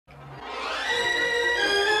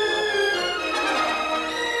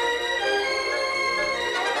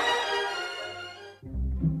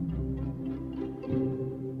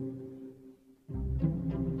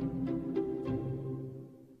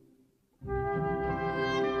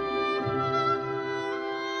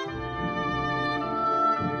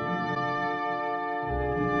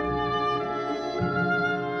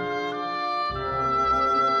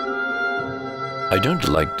I don't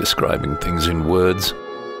like describing things in words.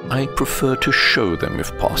 I prefer to show them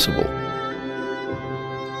if possible.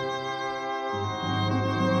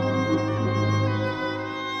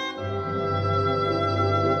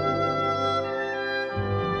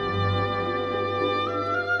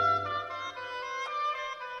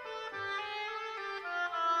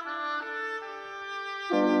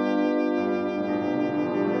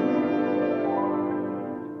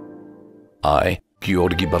 I,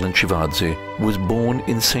 Georgi Balanchivadze, was born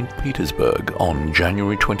in St. Petersburg on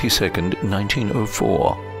January 22,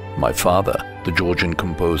 1904. My father, the Georgian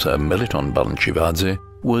composer Melitonovich Balanchivadze,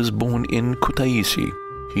 was born in Kutaisi.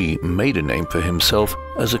 He made a name for himself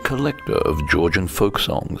as a collector of Georgian folk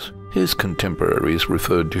songs. His contemporaries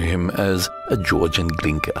referred to him as a Georgian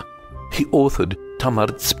Glinka. He authored Tamar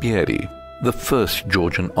Tspieri, the first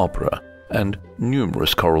Georgian opera, and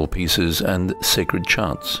numerous choral pieces and sacred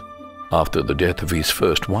chants. After the death of his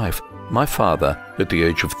first wife, my father, at the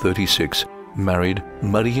age of 36, married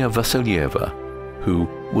Maria Vasilyeva, who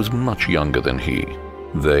was much younger than he.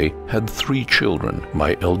 They had 3 children,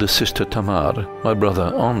 my elder sister Tamar, my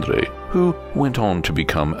brother Andrei, who went on to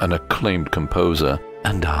become an acclaimed composer,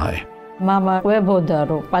 and I.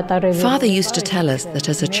 Father used to tell us that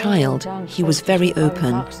as a child, he was very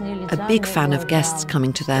open, a big fan of guests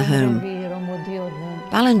coming to their home.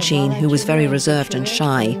 Balanchine, who was very reserved and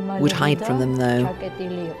shy, would hide from them though.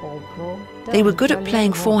 They were good at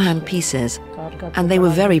playing forehand pieces, and they were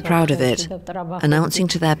very proud of it, announcing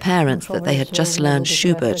to their parents that they had just learned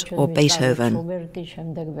Schubert or Beethoven.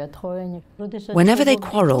 Whenever they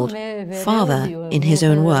quarrelled, father, in his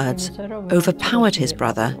own words, overpowered his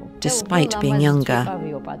brother, despite being younger.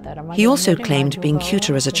 He also claimed being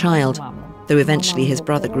cuter as a child, though eventually his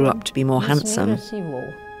brother grew up to be more handsome.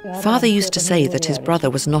 Father used to say that his brother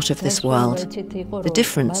was not of this world. The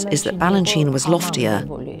difference is that Balanchine was loftier,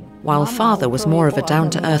 while father was more of a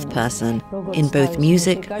down-to-earth person in both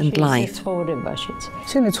music and life.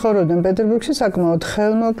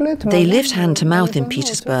 They lived hand-to-mouth in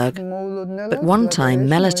Petersburg, but one time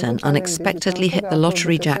Meliton unexpectedly hit the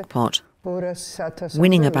lottery jackpot,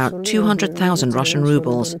 winning about 200,000 Russian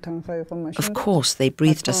rubles. Of course, they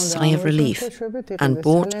breathed a sigh of relief and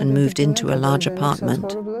bought and moved into a large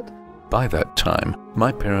apartment. By that time,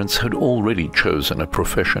 my parents had already chosen a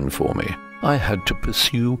profession for me. I had to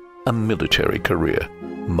pursue a military career.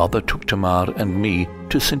 Mother took Tamar and me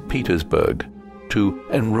to St. Petersburg to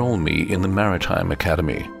enroll me in the Maritime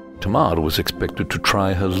Academy. Tamar was expected to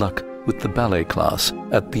try her luck with the ballet class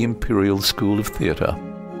at the Imperial School of Theater.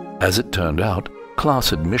 As it turned out,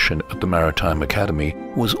 class admission at the Maritime Academy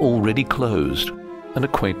was already closed. An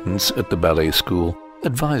acquaintance at the ballet school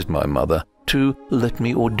advised my mother to let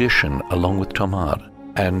me audition along with Tamar.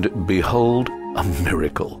 And behold, a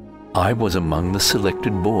miracle! I was among the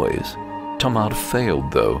selected boys. Tamar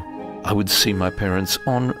failed, though. I would see my parents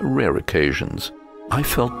on rare occasions. I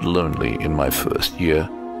felt lonely in my first year.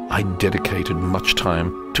 I dedicated much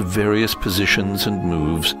time to various positions and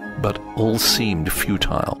moves, but all seemed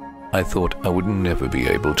futile. I thought I would never be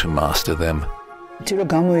able to master them.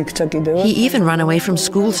 He even ran away from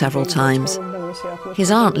school several times. His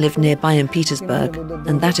aunt lived nearby in Petersburg,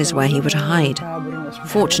 and that is where he would hide.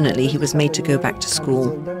 Fortunately, he was made to go back to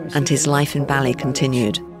school, and his life in ballet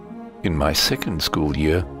continued. In my second school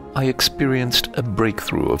year, I experienced a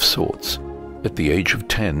breakthrough of sorts. At the age of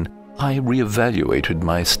 10, I re-evaluated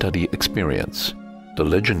my study experience. The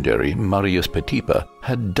legendary Marius Petipa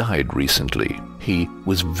had died recently. He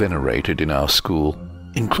was venerated in our school,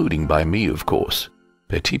 including by me, of course.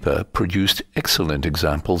 Petipa produced excellent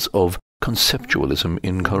examples of conceptualism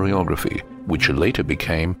in choreography, which later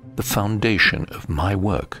became the foundation of my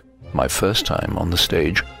work. My first time on the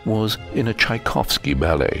stage was in a Tchaikovsky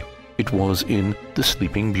ballet. It was in The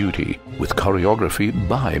Sleeping Beauty, with choreography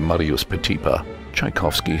by Marius Petipa.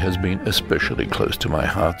 Tchaikovsky has been especially close to my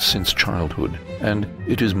heart since childhood, and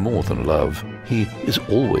it is more than love. He is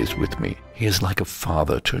always with me. He is like a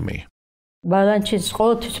father to me.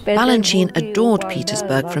 Balanchine adored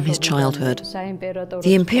Petersburg from his childhood.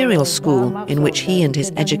 The Imperial School, in which he and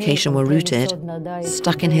his education were rooted,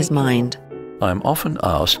 stuck in his mind. I am often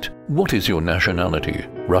asked, what is your nationality,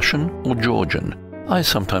 Russian or Georgian? I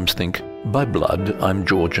sometimes think, by blood I'm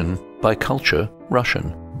Georgian, by culture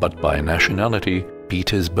Russian, but by nationality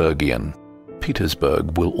Petersburgian.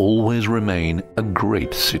 Petersburg will always remain a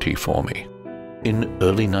great city for me. In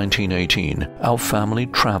early 1918, our family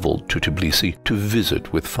traveled to Tbilisi to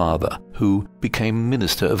visit with father, who became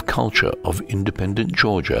Minister of Culture of independent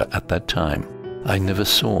Georgia at that time. I never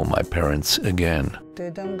saw my parents again.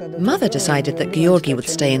 Mother decided that Georgi would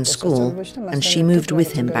stay in school, and she moved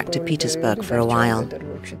with him back to Petersburg for a while.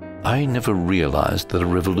 I never realized that a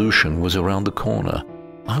revolution was around the corner.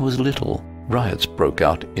 I was little. Riots broke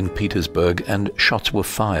out in Petersburg and shots were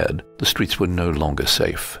fired. The streets were no longer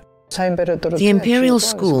safe. The Imperial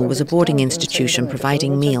School was a boarding institution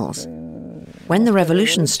providing meals. When the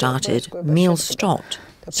revolution started, meals stopped,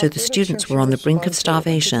 so the students were on the brink of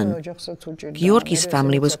starvation. Georgi's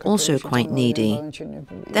family was also quite needy.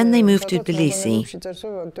 Then they moved to Tbilisi.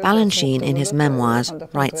 Balanchine, in his memoirs,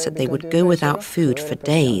 writes that they would go without food for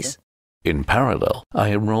days. In parallel,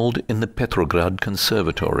 I enrolled in the Petrograd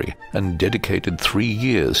Conservatory and dedicated 3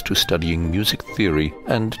 years to studying music theory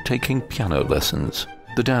and taking piano lessons.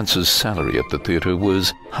 The dancer's salary at the theatre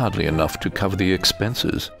was hardly enough to cover the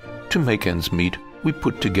expenses. To make ends meet, we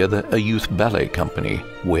put together a youth ballet company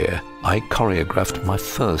where I choreographed my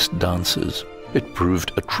first dances. It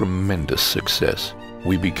proved a tremendous success.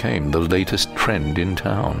 We became the latest trend in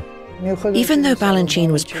town. Even though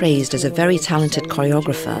Balanchine was praised as a very talented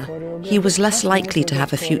choreographer, he was less likely to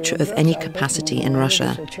have a future of any capacity in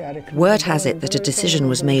Russia. Word has it that a decision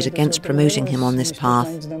was made against promoting him on this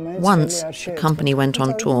path. Once, the company went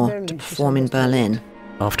on tour to perform in Berlin.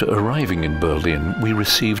 After arriving in Berlin, we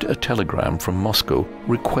received a telegram from Moscow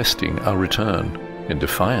requesting our return. In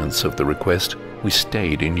defiance of the request, we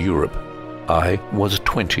stayed in Europe. I was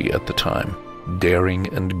 20 at the time,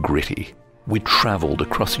 daring and gritty. We traveled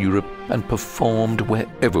across Europe and performed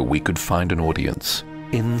wherever we could find an audience.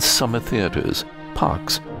 In summer theaters,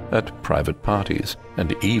 parks, at private parties,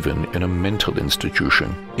 and even in a mental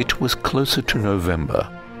institution. It was closer to November.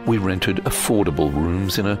 We rented affordable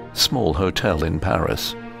rooms in a small hotel in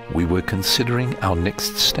Paris. We were considering our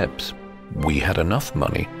next steps. We had enough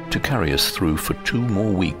money to carry us through for 2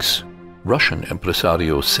 more weeks. Russian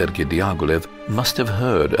impresario Serge Diaghilev must have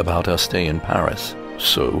heard about our stay in Paris,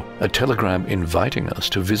 so a telegram inviting us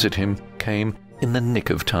to visit him came in the nick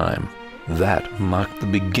of time. That marked the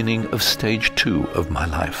beginning of stage 2 of my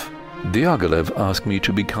life. Diaghilev asked me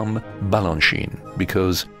to become Balanchine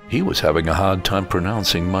because he was having a hard time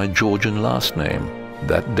pronouncing my Georgian last name.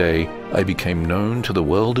 That day, I became known to the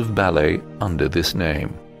world of ballet under this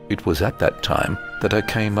name. It was at that time that I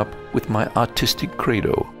came up with my artistic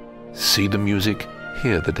credo: see the music,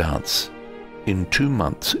 hear the dance. In 2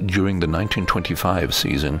 months during the 1925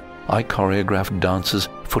 season, I choreographed dances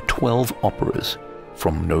for 12 operas.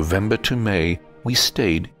 From November to May, we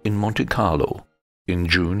stayed in Monte-Carlo. In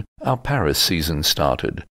June, our Paris season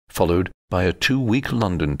started, followed by a 2-week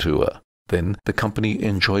London tour. Then the company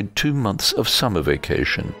enjoyed 2 months of summer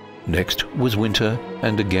vacation. Next was winter,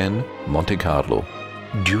 and again Monte-Carlo.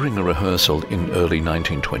 During a rehearsal in early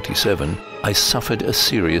 1927, I suffered a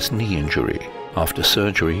serious knee injury. After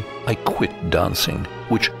surgery, I quit dancing,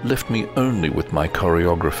 which left me only with my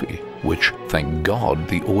choreography, which, thank God,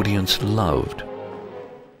 the audience loved.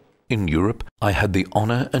 In Europe, I had the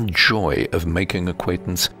honor and joy of making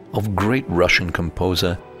acquaintance of great Russian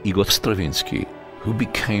composer Igor Stravinsky, who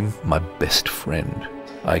became my best friend.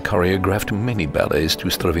 I choreographed many ballets to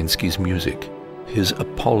Stravinsky's music. His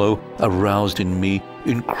Apollo aroused in me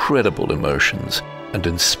incredible emotions and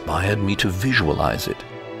inspired me to visualize it.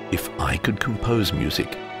 If I could compose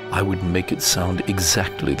music, I would make it sound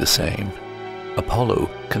exactly the same. Apollo,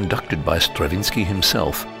 conducted by Stravinsky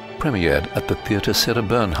himself, premiered at the Theatre Sarah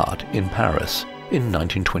Bernhardt in Paris in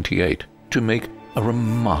 1928 to make a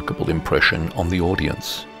remarkable impression on the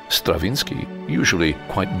audience. Stravinsky, usually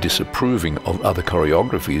quite disapproving of other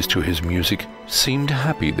choreographies to his music, seemed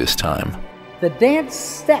happy this time. The dance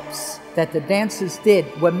steps that the dancers did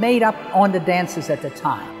were made up on the dancers at the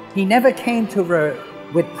time. He never came to her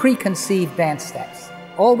with preconceived dance steps.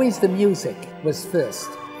 Always the music was first.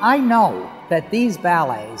 I know that these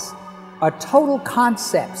ballets are total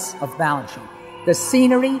concepts of Balanchine. The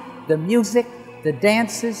scenery, the music, the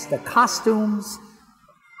dances, the costumes,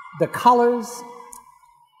 the colors.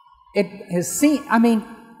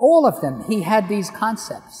 All of them, he had these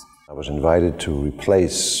concepts. I was invited to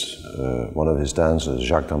replace one of his dancers,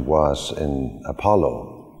 Jacques d'Amboise, in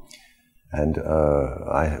Apollo. And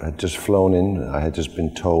I had just flown in. I had just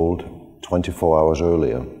been told 24 hours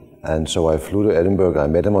earlier. And so I flew to Edinburgh. I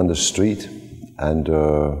met him on the street, and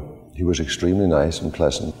he was extremely nice and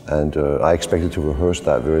pleasant. And I expected to rehearse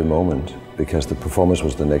that very moment because the performance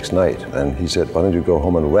was the next night. And he said, "Why don't you go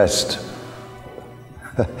home and rest?"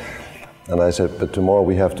 And I said, "But tomorrow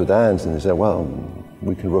we have to dance." And he said, "Well,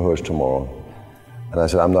 we can rehearse tomorrow." And I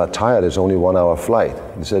said, "I'm not tired, it's only a 1-hour flight."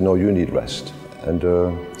 He said, "No, you need rest." And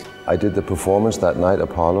I did the performance that night,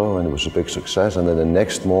 Apollo, and it was a big success. And then the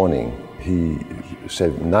next morning, he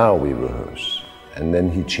said, "Now we rehearse." And then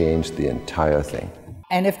he changed the entire thing.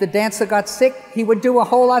 And if the dancer got sick, he would do a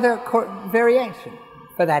whole other variation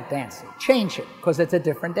for that dancer, change it, because it's a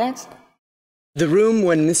different dancer. The room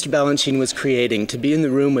when Mr. Balanchine was creating, to be in the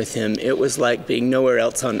room with him, it was like being nowhere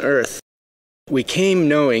else on earth. We came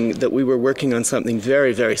knowing that we were working on something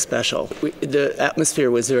very, very special. The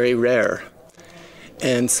atmosphere was very rare,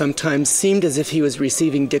 and sometimes seemed as if he was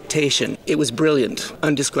receiving dictation. It was brilliant,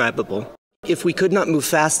 undescribable. If we could not move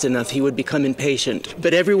fast enough, he would become impatient.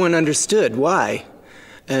 But everyone understood why,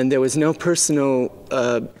 and there was no personal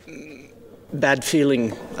bad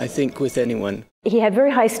feeling, I think, with anyone. He had very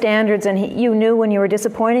high standards, and you knew when you were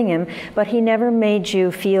disappointing him, but he never made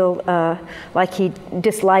you feel like he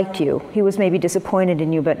disliked you. He was maybe disappointed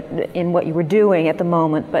in you, but in what you were doing at the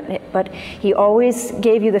moment, but he always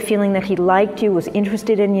gave you the feeling that he liked you, was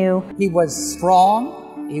interested in you. He was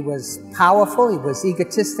strong, he was powerful, he was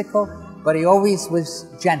egotistical, but he always was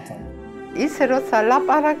gentle. His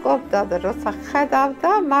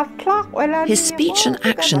speech and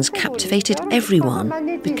actions captivated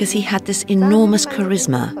everyone because he had this enormous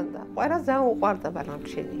charisma.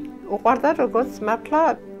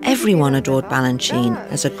 Everyone adored Balanchine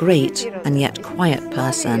as a great and yet quiet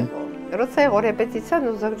person.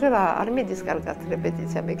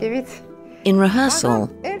 In rehearsal,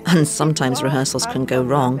 and sometimes rehearsals can go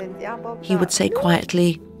wrong, he would say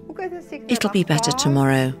quietly, "It'll be better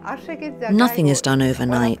tomorrow. Nothing is done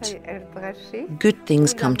overnight. Good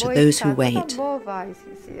things come to those who wait."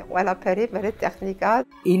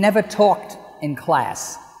 He never talked in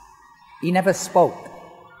class. He never spoke.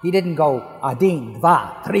 He didn't go, "Один,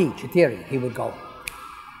 два, три, четыре." He would go.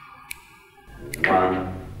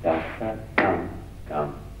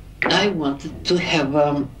 I wanted to have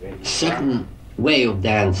a certain way of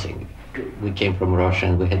dancing. We came from Russia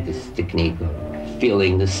and we had this technique of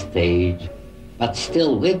filling the stage. But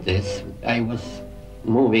still with this, I was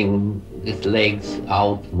moving his legs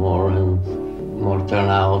out more and more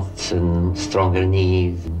turnouts and stronger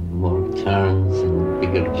knees, and more turns and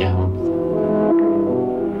bigger jumps.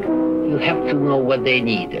 You have to know what they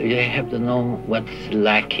need. You have to know what's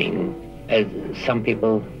lacking. As some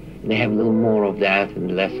people, they have a little more of that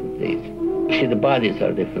and less of this. See, the bodies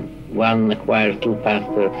are different. One acquires a little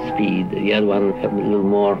faster speed, the other one has a little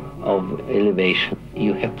more of elevation.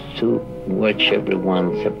 You have to watch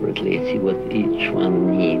everyone separately, see what each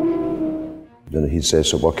one needs. Then he'd say,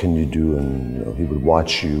 "So what can you do?" And he would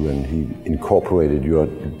watch you, and he incorporated your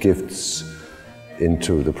gifts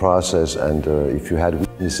into the process. And if you had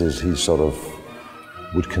weaknesses, he sort of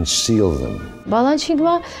would conceal them.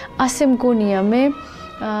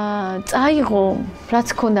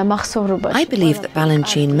 I believe that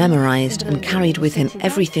Balanchine memorized and carried with him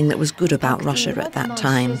everything that was good about Russia at that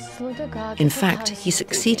time. In fact, he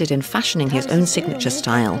succeeded in fashioning his own signature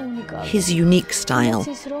style, his unique style,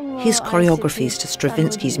 his choreographies to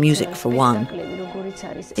Stravinsky's music for one.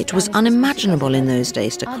 It was unimaginable in those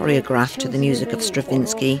days to choreograph to the music of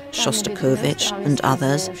Stravinsky, Shostakovich, and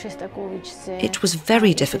others. It was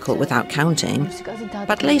very difficult without counting,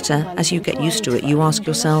 but later, as you get used to it, you ask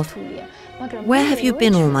yourself, where have you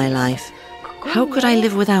been all my life? How could I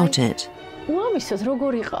live without it?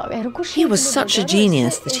 He was such a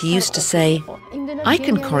genius that he used to say, I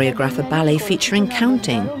can choreograph a ballet featuring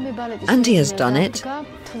counting, and he has done it.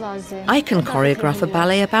 I can choreograph a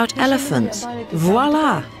ballet about elephants.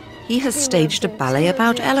 Voila! He has staged a ballet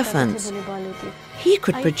about elephants. He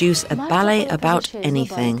could produce a ballet about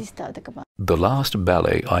anything. The last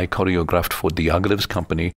ballet I choreographed for Diaghilev's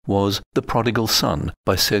company was The Prodigal Son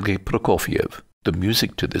by Serge Prokofiev. The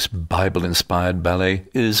music to this Bible-inspired ballet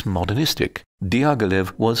is modernistic.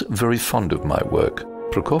 Diaghilev was very fond of my work.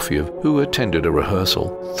 Prokofiev, who attended a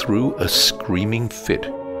rehearsal, threw a screaming fit.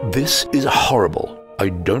 "This is horrible. I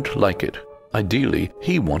don't like it." Ideally,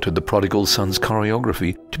 he wanted the Prodigal Son's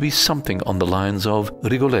choreography to be something on the lines of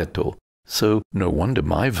Rigoletto, so no wonder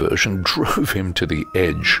my version drove him to the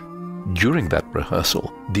edge. During that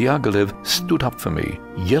rehearsal, Diaghilev stood up for me,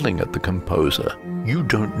 yelling at the composer, "You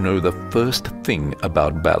don't know the first thing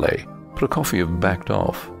about ballet." Prokofiev backed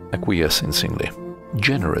off, acquiescingly.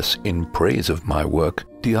 Generous in praise of my work,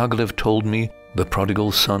 Diaghilev told me, "The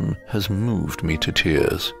Prodigal Son has moved me to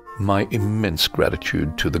tears." My immense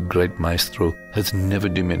gratitude to the great maestro has never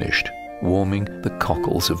diminished, warming the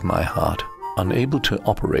cockles of my heart. Unable to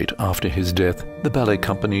operate after his death, the ballet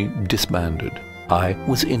company disbanded. I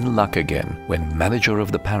was in luck again when manager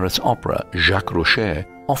of the Paris Opera, Jacques Rocher,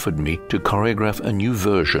 offered me to choreograph a new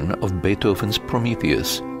version of Beethoven's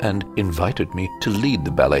Prometheus and invited me to lead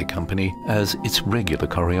the ballet company as its regular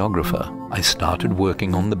choreographer. I started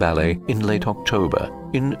working on the ballet in late October.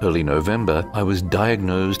 In early November, I was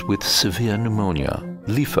diagnosed with severe pneumonia.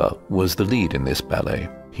 Lifa was the lead in this ballet.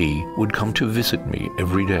 He would come to visit me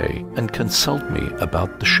every day and consult me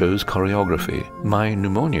about the show's choreography. My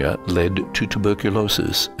pneumonia led to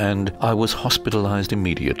tuberculosis, and I was hospitalized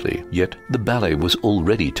immediately, yet the ballet was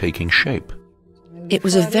already taking shape. It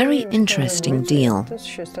was a very interesting deal.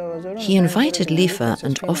 He invited Lifa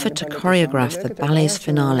and offered to choreograph the ballet's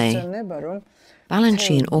finale.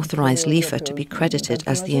 Balanchine authorized Lifa to be credited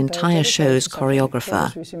as the entire show's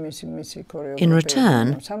choreographer. In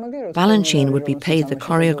return, Balanchine would be paid the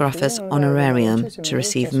choreographer's honorarium to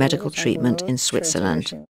receive medical treatment in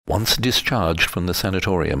Switzerland. Once discharged from the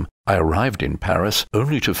sanatorium, I arrived in Paris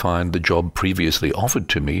only to find the job previously offered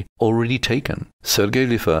to me already taken. Serge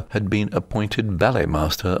Lifa had been appointed ballet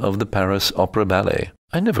master of the Paris Opera Ballet.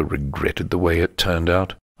 I never regretted the way it turned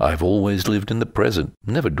out. I've always lived in the present,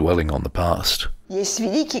 never dwelling on the past.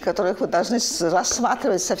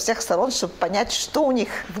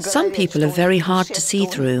 Some people are very hard to see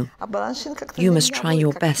through. You must try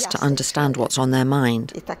your best to understand what's on their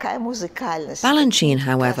mind. Balanchine,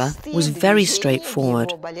 however, was very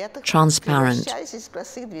straightforward, transparent.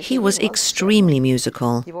 He was extremely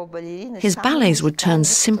musical. His ballets would turn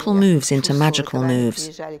simple moves into magical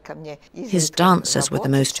moves. His dancers were the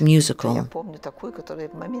most musical.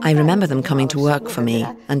 I remember them coming to work for me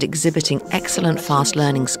and exhibiting excellent fast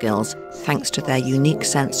learning skills thanks to their unique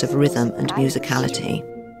sense of rhythm and musicality.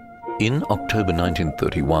 In October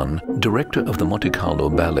 1931, director of the Monte Carlo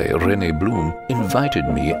Ballet, René Blum, invited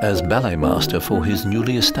me as ballet master for his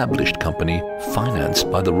newly established company, financed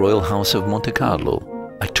by the Royal House of Monte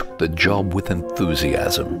Carlo. I took the job with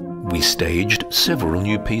enthusiasm. We staged several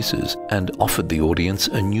new pieces and offered the audience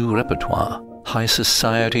a new repertoire. High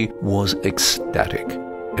society was ecstatic.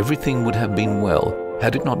 Everything would have been well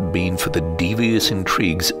had it not been for the devious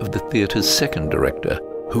intrigues of the theatre's second director,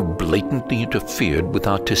 who blatantly interfered with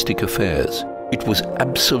artistic affairs. It was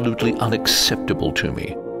absolutely unacceptable to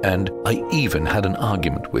me, and I even had an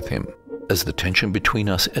argument with him. As the tension between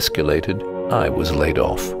us escalated, I was laid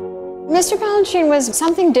off. Mr. Balanchine was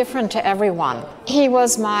something different to everyone. He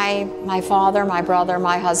was my father, my brother,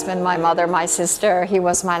 my husband, my mother, my sister. He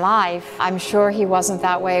was my life. I'm sure he wasn't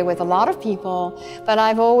that way with a lot of people, but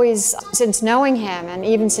I've always, since knowing him, and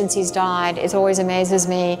even since he's died, it always amazes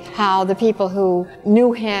me how the people who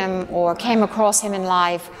knew him or came across him in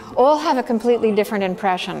life all have a completely different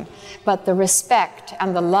impression, but the respect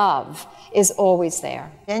and the love is always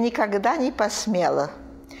there.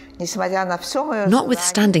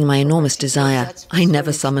 Notwithstanding my enormous desire, I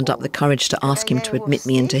never summoned up the courage to ask him to admit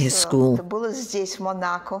me into his school.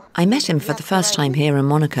 I met him for the first time here in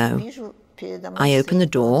Monaco. I open the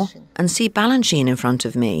door and see Balanchine in front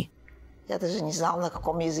of me.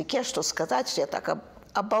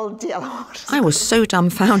 I was so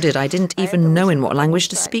dumbfounded I didn't even know in what language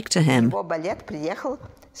to speak to him.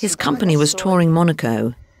 His company was touring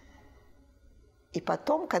Monaco.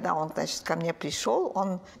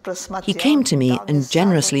 He came to me and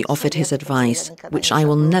generously offered his advice, which I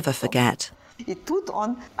will never forget.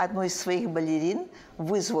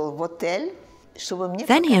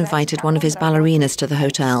 Then he invited one of his ballerinas to the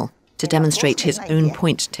hotel to demonstrate his own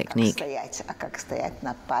point technique.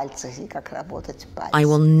 I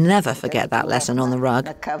will never forget that lesson on the rug.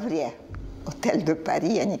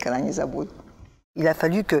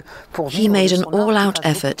 He made an all-out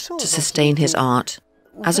effort to sustain his art.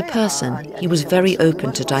 As a person, he was very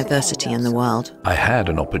open to diversity in the world. I had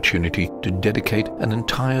an opportunity to dedicate an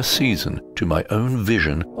entire season to my own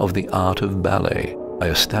vision of the art of ballet. I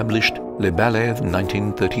established Les Ballets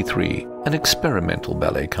 1933, an experimental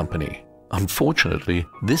ballet company. Unfortunately,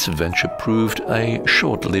 this venture proved a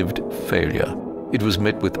short-lived failure. It was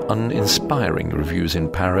met with uninspiring reviews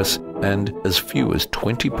in Paris, and as few as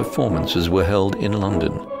 20 performances were held in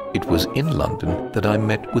London. It was in London that I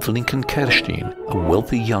met with Lincoln Kirstein, a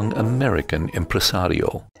wealthy young American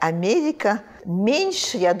impresario.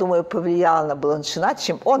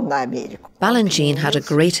 Balanchine had a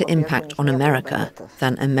greater impact on America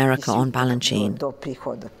than America on Balanchine.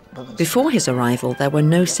 Before his arrival, there were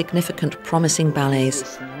no significant promising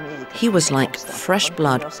ballets. He was like fresh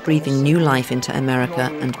blood breathing new life into America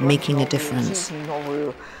and making a difference.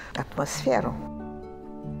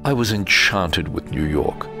 I was enchanted with New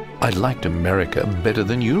York. I liked America better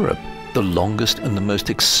than Europe. The longest and the most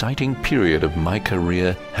exciting period of my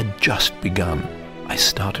career had just begun. I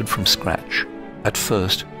started from scratch. At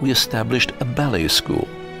first, we established a ballet school,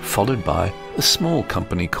 followed by a small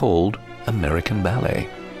company called American Ballet.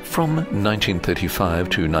 From 1935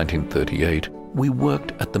 to 1938, we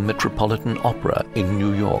worked at the Metropolitan Opera in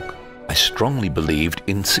New York. I strongly believed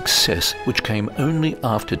in success, which came only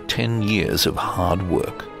after 10 years of hard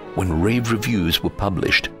work. when rave reviews were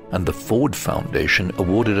published and the Ford Foundation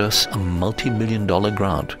awarded us a multi-million-dollar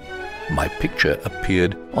grant. My picture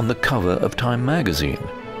appeared on the cover of Time magazine.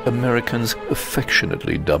 Americans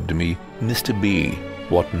affectionately dubbed me Mr. B.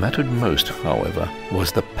 What mattered most, however,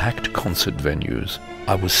 was the packed concert venues.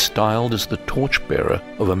 I was styled as the torchbearer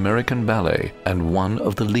of American ballet and one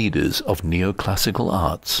of the leaders of neoclassical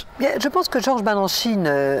arts.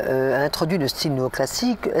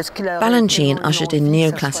 Balanchine ushered in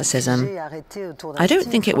neoclassicism. I don't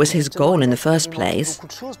think it was his goal in the first place.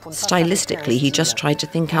 Stylistically, he just tried to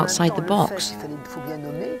think outside the box.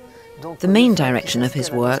 The main direction of his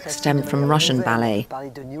work stemmed from Russian ballet,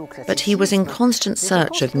 but he was in constant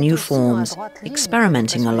search of new forms,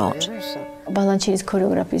 experimenting a lot. Balanchine's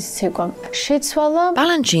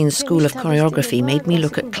School of Choreography made me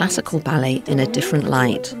look at classical ballet in a different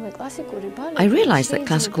light. I realized that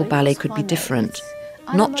classical ballet could be different,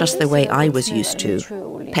 not just the way I was used to,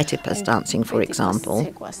 Petipa's dancing, for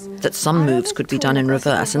example, that some moves could be done in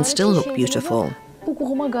reverse and still look beautiful.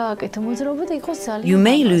 You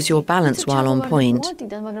may lose your balance while on point,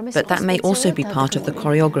 but that may also be part of the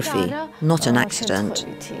choreography, not an accident.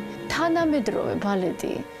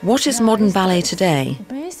 What is modern ballet today?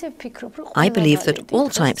 I believe that all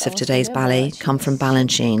types of today's ballet come from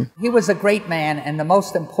Balanchine. He was a great man and the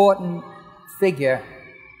most important figure,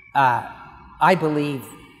 I believe,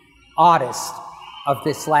 artist of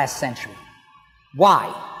this last century.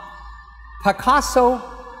 Why? Picasso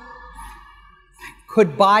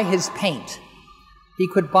could buy his paint. He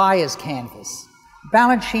could buy his canvas.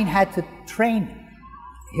 Balanchine had to train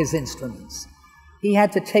his instruments. He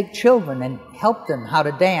had to take children and help them how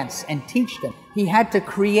to dance and teach them. He had to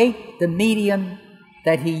create the medium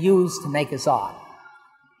that he used to make his art.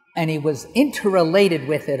 And he was interrelated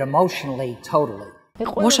with it emotionally, totally.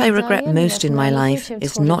 What I regret most in my life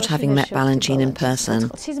is not having met Balanchine in person.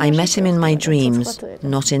 I met him in my dreams,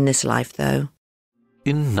 not in this life, though.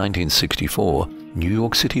 In 1964, New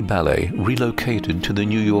York City Ballet relocated to the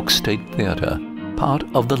New York State Theater, part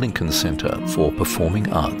of the Lincoln Center for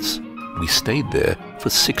Performing Arts. We stayed there for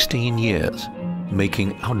 16 years,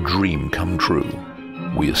 making our dream come true.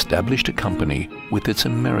 We established a company with its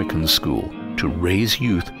American school to raise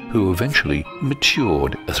youth who eventually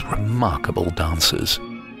matured as remarkable dancers.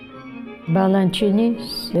 One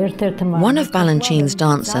of Balanchine's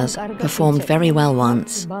dancers performed very well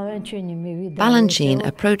once. Balanchine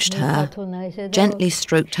approached her, gently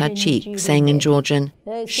stroked her cheek, saying in Georgian,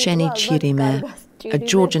 "Sheni chirime," a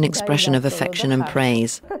Georgian expression of affection and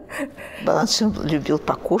praise.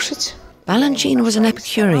 Balanchine was an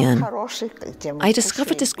Epicurean. I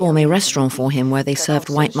discovered this gourmet restaurant for him where they served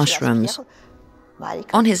white mushrooms.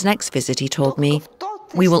 On his next visit, he told me,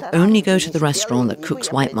 "We will only go to the restaurant that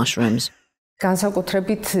cooks white mushrooms."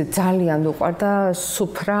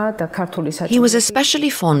 He was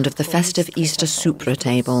especially fond of the festive Easter supra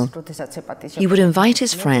table. He would invite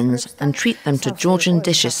his friends and treat them to Georgian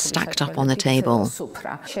dishes stacked up on the table.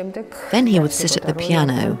 Then he would sit at the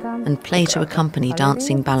piano and play to accompany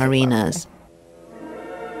dancing ballerinas.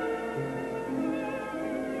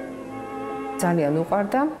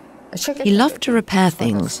 He loved to repair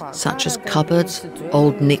things, such as cupboards,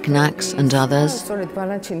 old knickknacks, and others.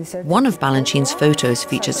 One of Balanchine's photos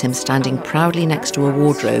features him standing proudly next to a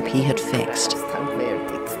wardrobe he had fixed.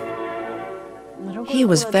 He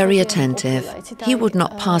was very attentive. He would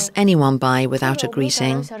not pass anyone by without a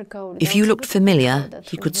greeting. If you looked familiar,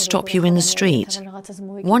 he could stop you in the street.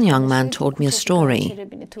 One young man told me a story.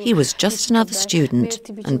 He was just another student,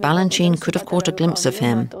 and Balanchine could have caught a glimpse of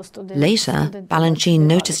him. Later, Balanchine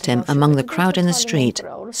noticed him among the crowd in the street,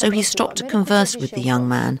 so he stopped to converse with the young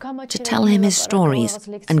man, to tell him his stories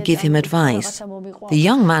and give him advice. The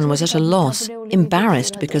young man was at a loss,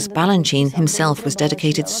 embarrassed because Balanchine himself was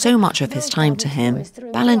dedicated so much of his time to him.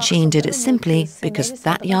 Balanchine did it simply because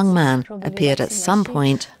that young man appeared at some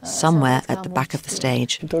point, somewhere at the back of the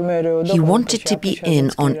stage. He wanted to be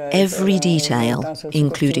in on every detail,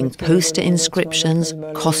 including poster inscriptions,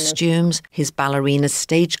 costumes, his ballerina's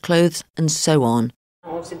stage clothes, and so on.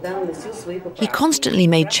 He constantly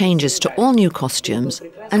made changes to all new costumes,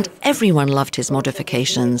 and everyone loved his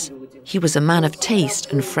modifications. He was a man of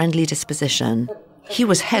taste and friendly disposition. He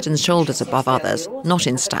was head and shoulders above others, not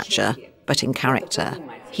in stature, but in character.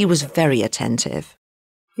 He was very attentive.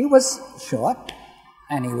 He was short,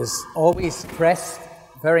 and he was always dressed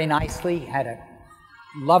very nicely.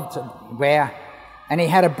 He loved to wear, and he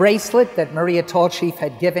had a bracelet that Maria Tolchief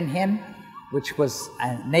had given him, which was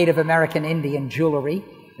a Native American Indian jewelry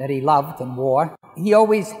that he loved and wore. He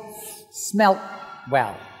always smelt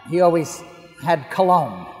well. He always had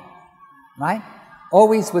cologne, right?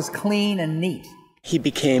 Always was clean and neat. He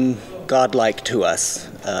became godlike to us.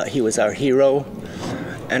 He was our hero,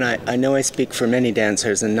 and I know I speak for many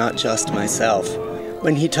dancers and not just myself.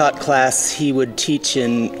 When he taught class, he would teach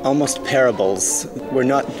in almost parables. Were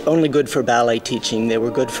not only good for ballet teaching, they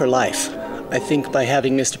were good for life. I think by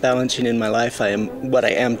having Mr. Balanchine in my life, I am what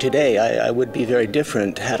I am today. I would be very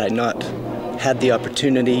different had I not had the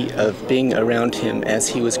opportunity of being around him as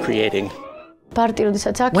he was creating.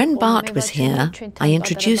 When Bart was here, I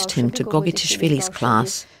introduced him to Gogitishvili's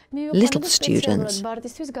class, little students.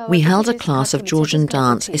 We held a class of Georgian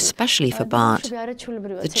dance especially for Bart.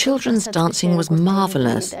 The children's dancing was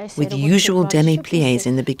marvelous, with usual demi-pliés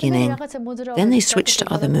in the beginning. Then they switched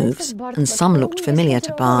to other moves, and some looked familiar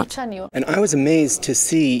to Bart. And I was amazed to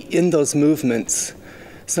see in those movements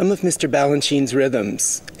some of Mr. Balanchine's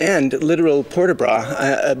rhythms and literal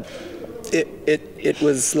port-de-bras. It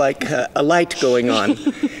was like a light going on.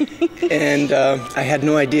 And I had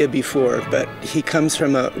no idea before, but he comes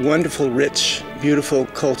from a wonderful, rich, beautiful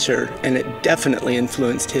culture, and it definitely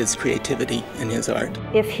influenced his creativity and his art.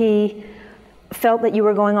 If he felt that you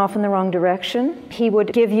were going off in the wrong direction, he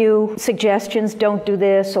would give you suggestions, don't do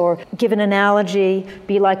this, or give an analogy,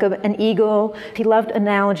 be like an eagle. He loved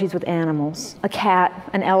analogies with animals, a cat,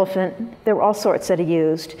 an elephant. There were all sorts that he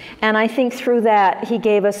used. And I think through that, he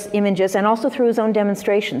gave us images, and also through his own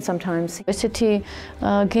demonstrations sometimes. It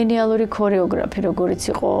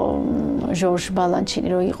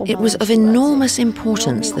was of enormous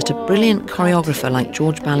importance that a brilliant choreographer like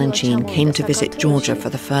George Balanchine came to visit Georgia for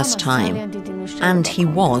the first time. And he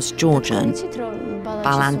was Georgian,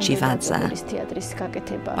 Balanchivadze.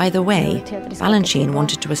 By the way, Balanchine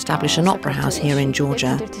wanted to establish an opera house here in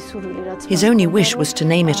Georgia. His only wish was to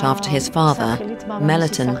name it after his father,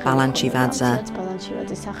 Melitonovich Balanchivadze.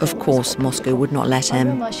 Of course, Moscow would not let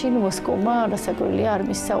him.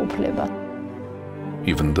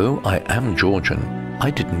 Even though I am Georgian,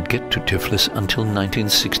 I didn't get to Tiflis until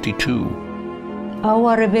 1962. A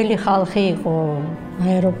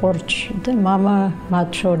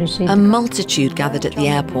multitude gathered at the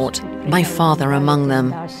airport, my father among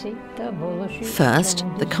them. First,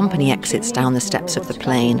 the company exits down the steps of the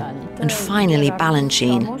plane, and finally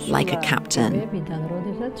Balanchine, like a captain.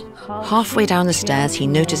 Halfway down the stairs, he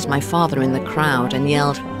noticed my father in the crowd and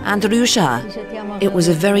yelled, "Andrusha!" It was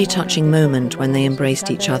a very touching moment when they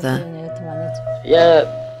embraced each other.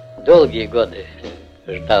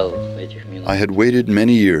 I had waited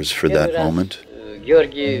many years for that moment.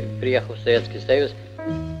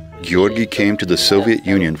 Georgi came to the Soviet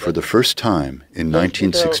Union for the first time in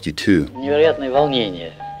 1962.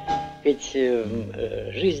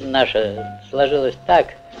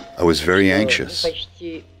 I was very anxious.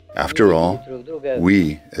 After all,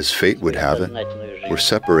 we, as fate would have it, were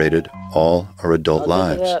separated all our adult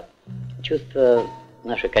lives.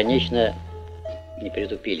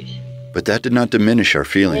 But that did not diminish our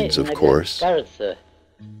feelings, of course.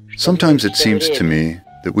 Sometimes it seems to me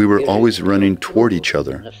that we were always running toward each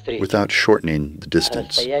other without shortening the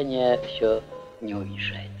distance. In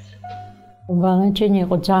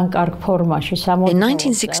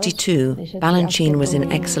 1962, Balanchine was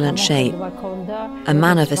in excellent shape, a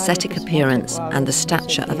man of ascetic appearance and the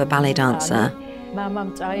stature of a ballet dancer.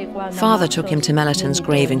 Father took him to Meliton's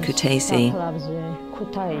grave in Kutaisi.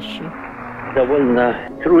 Довольно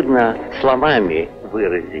трудно словами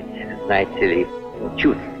выразить, знаете ли,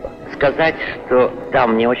 чувство. Сказать, что да,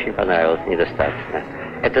 мне очень понравилось, недостаточно.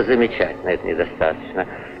 Это замечательно, это недостаточно.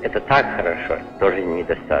 Это так хорошо, тоже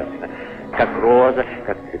недостаточно. Как роза,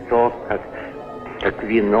 как цветок, как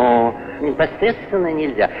вино. Непосредственно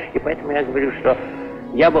нельзя. И поэтому я говорю, что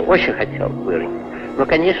я бы очень хотел выразить. Но,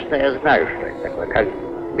 конечно, я знаю, что это такое. Как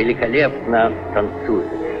великолепно танцует,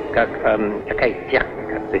 как какая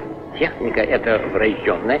техника. То есть техника это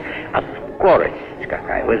врожденная, а скорость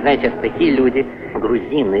какая. Вы знаете, такие люди,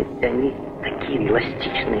 грузины, они такие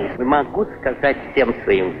эластичные. Могу сказать всем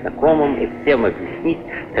своим знакомым и всем объяснить,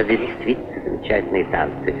 это действительно замечательные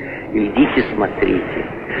танцы. Идите, смотрите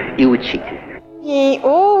и учитесь. He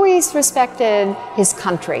always respected his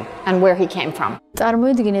country and where he came from. He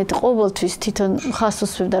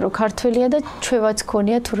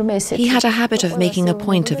had a habit of making a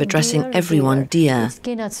point of addressing everyone dear,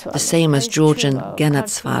 the same as Georgian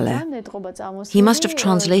genatsvale. He must have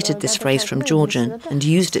translated this phrase from Georgian and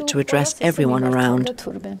used it to address everyone around.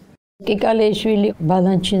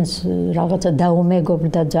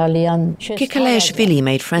 Kikaleishvili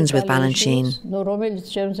made friends with Balanchine.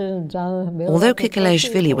 Although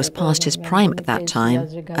Kikaleishvili was past his prime at that time,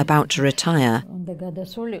 about to retire,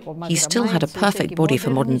 he still had a perfect body for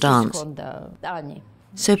modern dance.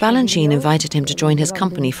 So Balanchine invited him to join his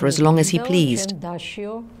company for as long as he pleased.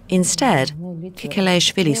 Instead,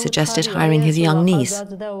 Kikeleshvili suggested hiring his young niece,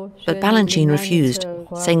 but Balanchine refused,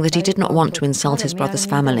 saying that he did not want to insult his brother's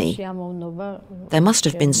family. There must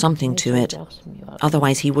have been something to it,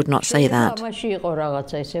 otherwise he would not say that.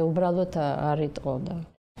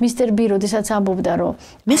 Mr.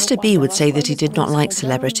 B would say that he did not like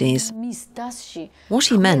celebrities. What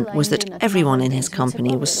he meant was that everyone in his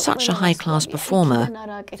company was such a high-class performer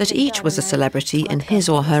that each was a celebrity in his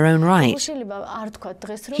or her own right.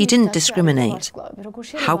 He didn't discriminate.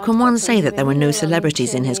 How can one say that there were no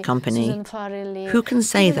celebrities in his company? Who can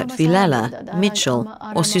say that Vilela, Mitchell,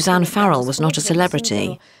 or Suzanne Farrell was not a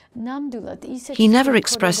celebrity? He never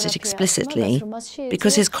expressed it explicitly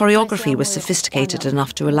because his choreography was sophisticated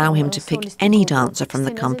enough to allow him to pick any dancer from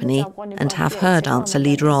the company and have her dance a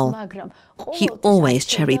lead role. He always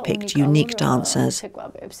cherry-picked unique dancers.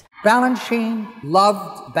 Balanchine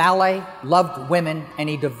loved ballet, loved women, and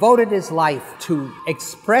he devoted his life to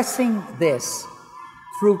expressing this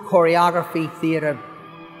through choreography, theater,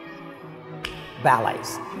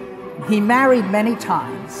 ballets. He married many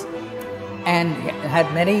times and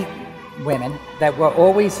had many women that were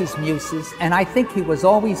always his muses, and I think he was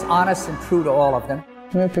always honest and true to all of them.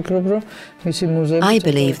 I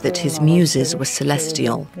believe that his muses were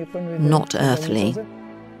celestial, not earthly.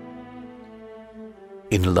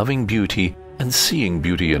 In loving beauty and seeing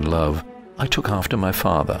beauty in love, I took after my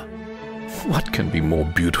father. What can be more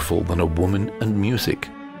beautiful than a woman and music?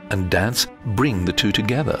 And dance bring the two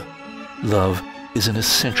together. Love is an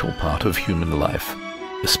essential part of human life,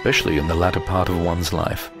 especially in the latter part of one's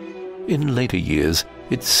life. In later years,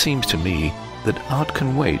 it seems to me that art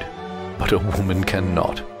can wait, but a woman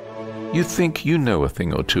cannot. You think you know a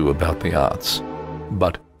thing or two about the arts,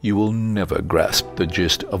 but you will never grasp the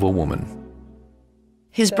gist of a woman.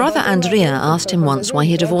 His brother Andrea asked him once why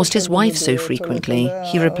he divorced his wife so frequently.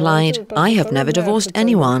 He replied, "I have never divorced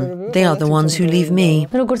anyone. They are the ones who leave me."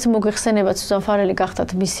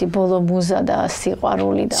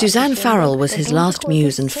 Suzanne Farrell was his last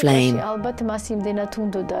muse and flame,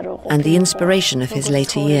 and the inspiration of his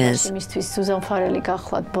later years.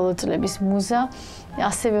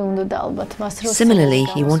 Similarly,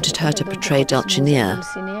 he wanted her to portray Dulcinea,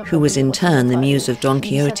 who was in turn the muse of Don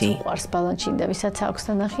Quixote.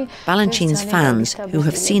 Balanchine's fans, who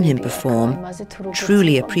have seen him perform,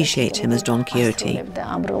 truly appreciate him as Don Quixote.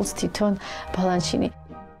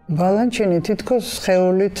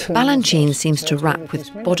 Balanchine seems to wrap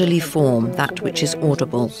with bodily form that which is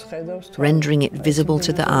audible, rendering it visible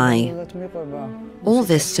to the eye. All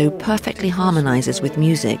this so perfectly harmonizes with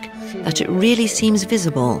music that it really seems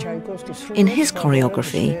visible. In his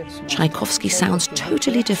choreography, Tchaikovsky sounds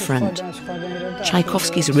totally different.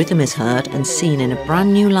 Tchaikovsky's rhythm is heard and seen in a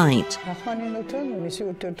brand new light.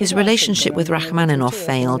 His relationship with Rachmaninoff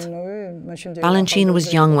failed. Balanchine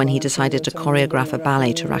was young when he decided to choreograph a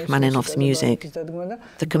ballet to Rachmaninoff's music.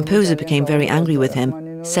 The composer became very angry with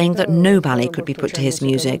him, saying that no ballet could be put to his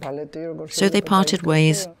music. So they parted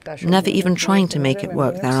ways, never even trying to make it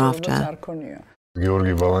work thereafter.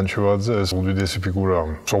 Georgi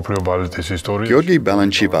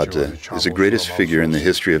Melitonovich is the greatest figure in the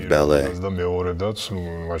history of ballet.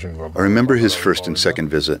 I remember his first and second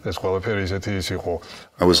visit.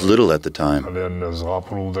 I was little at the time.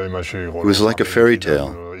 It was like a fairy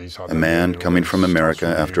tale, a man coming from America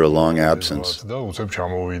after a long absence.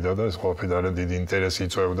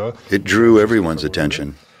 It drew everyone's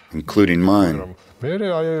attention, including mine.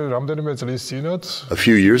 A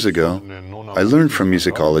few years ago, I learned from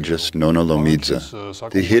musicologist Nona Lomidze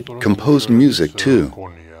that he had composed music too,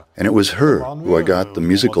 and it was her who I got the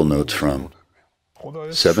musical notes from.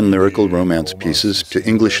 7 lyrical romance pieces to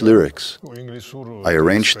English lyrics. I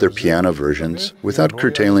arranged their piano versions without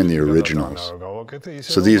curtailing the originals,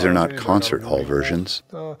 so these are not concert hall versions.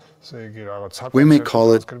 We may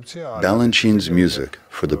call it Balanchine's music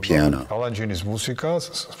for the piano.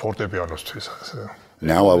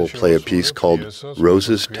 Now I will play a piece called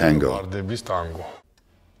Rose's Tango.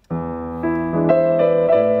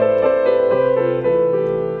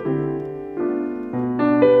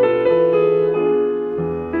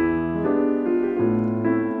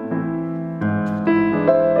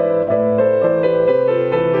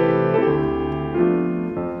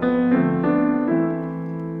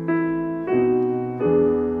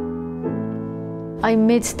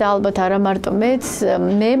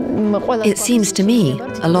 It seems to me,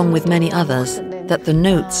 along with many others, that the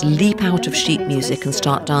notes leap out of sheet music and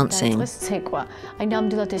start dancing.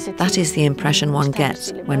 That is the impression one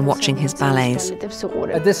gets when watching his ballets.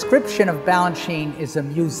 A description of Balanchine is a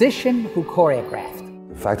musician who choreographed.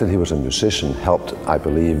 The fact that he was a musician helped, I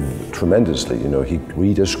believe, tremendously. You know, he'd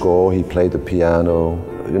read a score, he played the piano.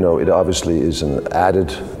 You know, it obviously is an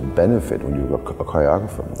added benefit when you're a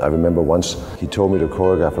choreographer. I remember once he told me to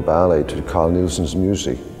choreograph a ballet to Carl Nielsen's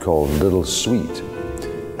music called Little Sweet.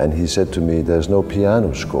 And he said to me, there's no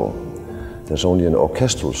piano score. There's only an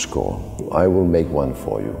orchestral score. I will make one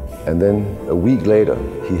for you. And then a week later,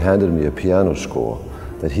 he handed me a piano score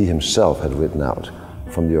that he himself had written out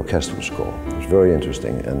from the orchestral score. It was very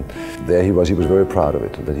interesting. And there he was very proud of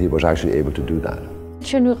it, that he was actually able to do that.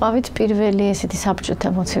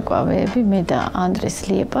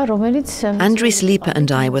 Andris Lipa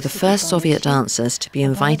and I were the first Soviet dancers to be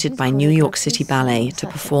invited by New York City Ballet to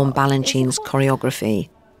perform Balanchine's choreography.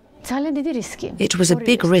 It was a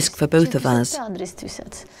big risk for both of us.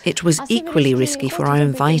 It was equally risky for our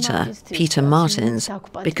inviter, Peter Martins,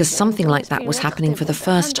 because something like that was happening for the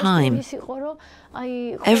first time.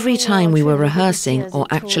 Every time we were rehearsing or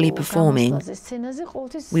actually performing,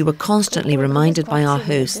 we were constantly reminded by our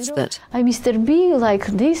hosts that Mr. B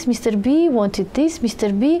liked this, Mr. B wanted this,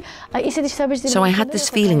 Mr. B... So I had this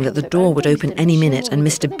feeling that the door would open any minute and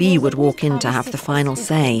Mr. B would walk in to have the final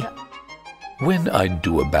say. When I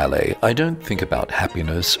do a ballet, I don't think about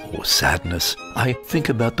happiness or sadness. I think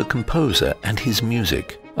about the composer and his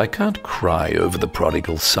music. I can't cry over the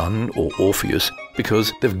prodigal son or Orpheus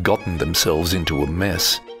because they've gotten themselves into a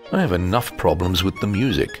mess. I have enough problems with the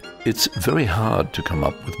music. It's very hard to come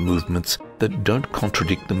up with movements that don't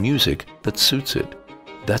contradict the music that suits it.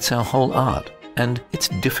 That's our whole art, and it's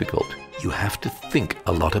difficult. You have to think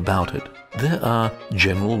a lot about it. There are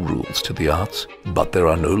general rules to the arts, but there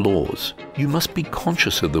are no laws. You must be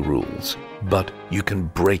conscious of the rules, but you can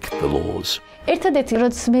break the laws. The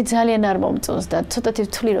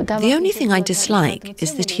only thing I dislike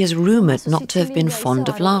is that he is rumoured not to have been fond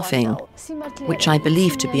of laughing, which I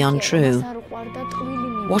believe to be untrue.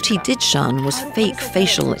 What he did shun was fake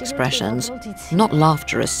facial expressions, not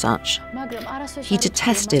laughter as such. He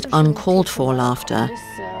detested uncalled for laughter.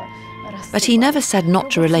 But he never said not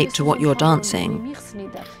to relate to what you're dancing.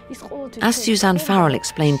 As Suzanne Farrell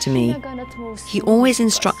explained to me, he always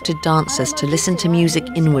instructed dancers to listen to music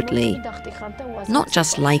inwardly, not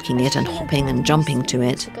just liking it and hopping and jumping to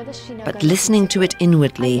it, but listening to it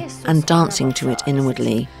inwardly and dancing to it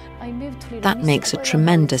inwardly. That makes a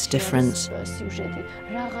tremendous difference.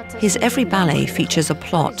 His every ballet features a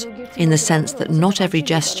plot, in the sense that not every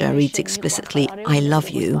gesture reads explicitly, "I love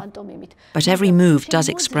you," but every move does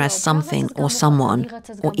express something or someone,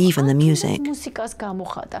 or even the music.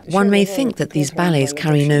 One may think that these ballets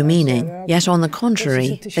carry no meaning, yet on the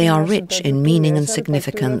contrary, they are rich in meaning and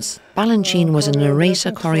significance. Balanchine was a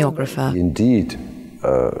narrator choreographer. He indeed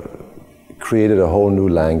created a whole new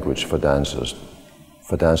language for dancers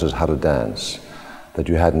how to dance. That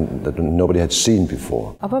nobody had seen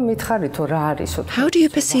before. How do you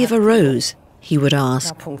perceive a rose? He would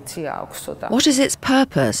ask. What is its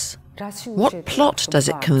purpose? What plot does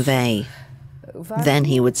it convey? Then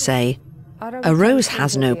he would say, a rose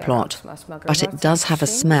has no plot, but it does have a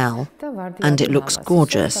smell, and it looks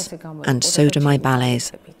gorgeous, and so do my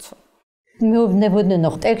ballets. He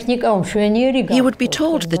would be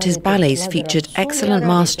told that his ballets featured excellent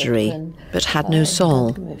mastery, but had no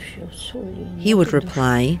soul. He would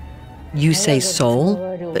reply, "You say soul,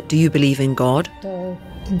 but do you believe in God?"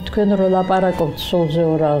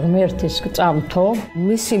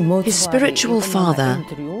 His spiritual father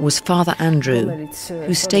was Father Andrew,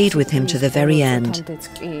 who stayed with him to the very end.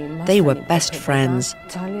 They were best friends.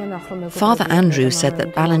 Father Andrew said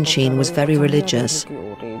that Balanchine was very religious.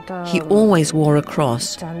 He always wore a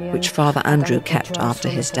cross, which Father Andrew kept after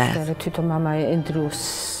his death.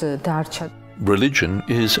 Religion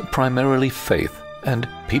is primarily faith, and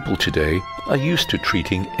people today are used to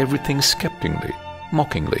treating everything skeptically,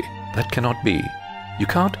 mockingly. That cannot be. You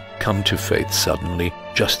can't come to faith suddenly,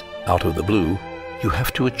 just out of the blue. You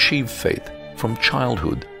have to achieve faith from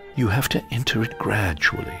childhood. You have to enter it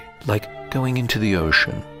gradually, like going into the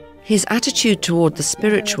ocean. His attitude toward the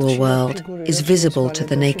spiritual world is visible to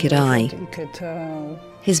the naked eye.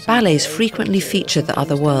 His ballets frequently feature the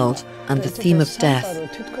other world and the theme of death.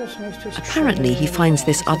 Apparently, he finds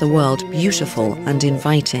this other world beautiful and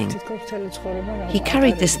inviting. He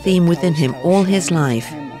carried this theme within him all his life.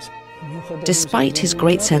 Despite his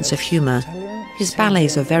great sense of humor, his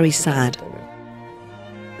ballets are very sad.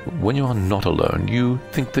 When you are not alone, you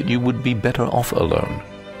think that you would be better off alone.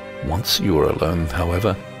 Once you are alone,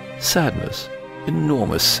 however, sadness,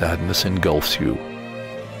 enormous sadness engulfs you.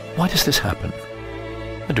 Why does this happen?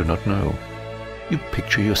 I do not know. You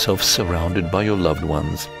picture yourself surrounded by your loved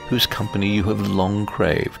ones, whose company you have long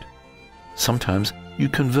craved. Sometimes you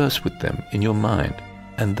converse with them in your mind.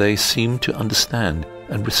 and they seem to understand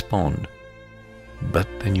and respond. But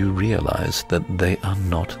then you realize that they are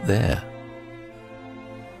not there.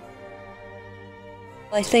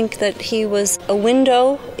 I think that he was a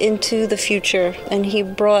window into the future, and he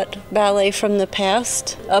brought ballet from the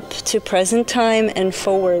past up to present time and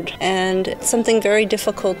forward, and it's something very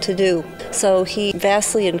difficult to do. So he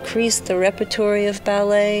vastly increased the repertory of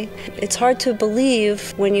ballet. It's hard to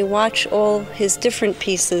believe when you watch all his different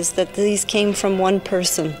pieces that these came from one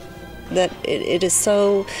person, that it is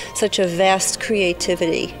such a vast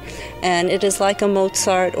creativity, and it is like a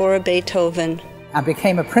Mozart or a Beethoven. I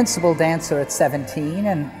became a principal dancer at 17,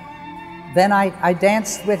 and then I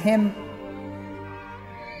danced with him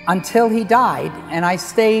until he died, and I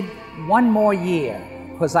stayed one more year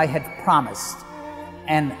because I had promised,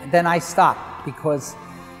 and then I stopped because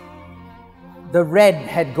the red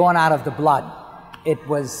had gone out of the blood. It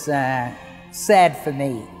was sad for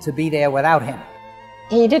me to be there without him.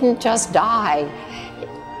 He didn't just die,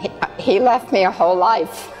 he left me a whole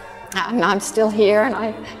life. And I'm still here, and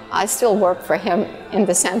I still work for him in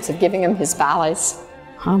the sense of giving him his ballets.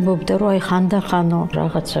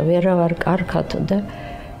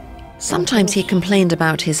 Sometimes he complained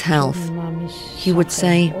about his health. He would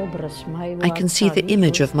say, "I can see the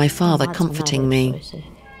image of my father comforting me."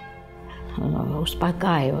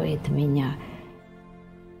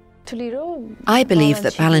 I believe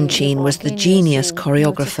that Balanchine was the genius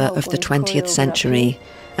choreographer of the 20th century,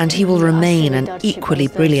 and he will remain an equally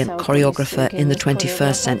brilliant choreographer in the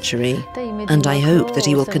 21st century. And I hope that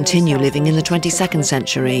he will continue living in the 22nd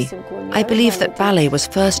century. I believe that ballet was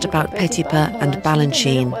first about Petipa and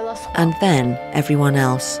Balanchine, and then everyone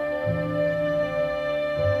else.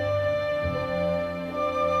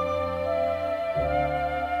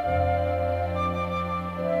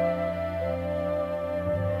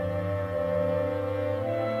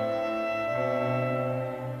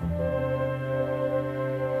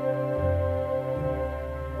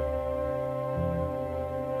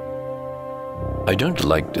 I don't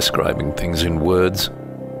like describing things in words.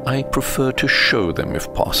 I prefer to show them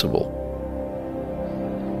if possible.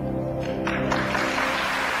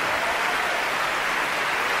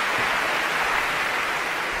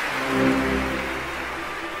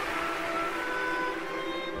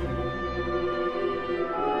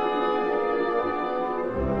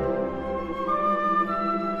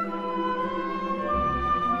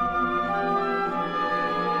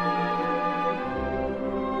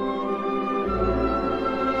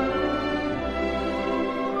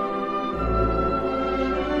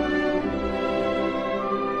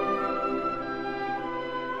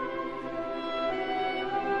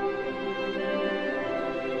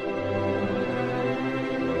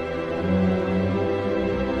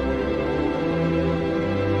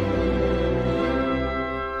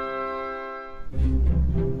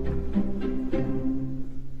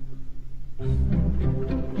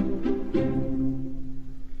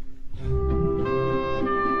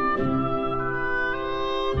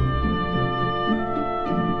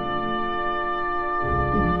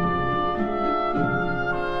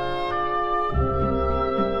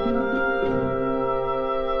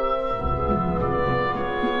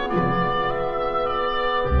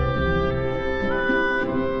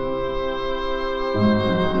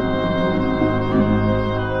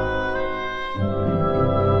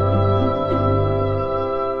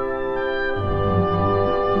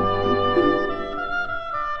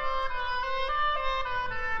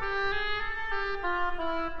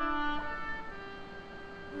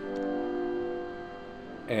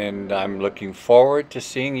 And I'm looking forward to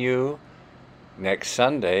seeing you next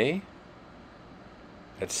Sunday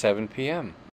at 7 p.m.